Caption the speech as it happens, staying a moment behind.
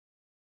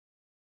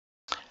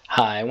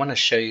Hi, I want to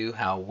show you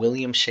how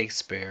William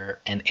Shakespeare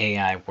and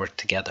AI work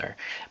together.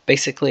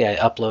 Basically, I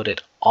uploaded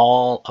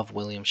all of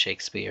William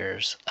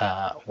Shakespeare's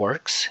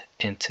works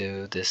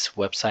into this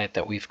website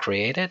that we've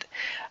created,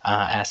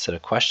 asked it a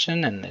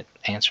question, and it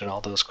answered all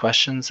those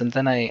questions. And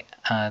then I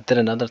did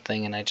another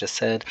thing, and I just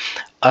said,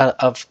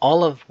 of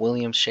all of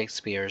William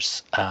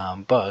Shakespeare's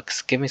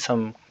books, give me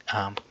some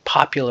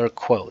popular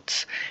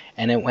quotes.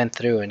 And it went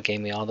through and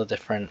gave me all the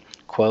different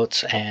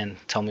quotes and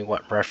tell me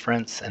what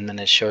reference, and then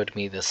it showed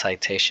me the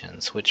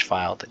citations, which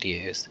file it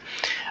used.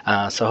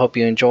 So I hope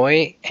you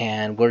enjoy,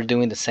 and we're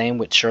doing the same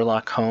with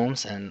Sherlock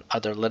Holmes and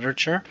other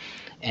literature,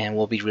 and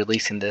we'll be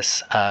releasing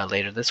this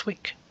later this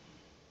week.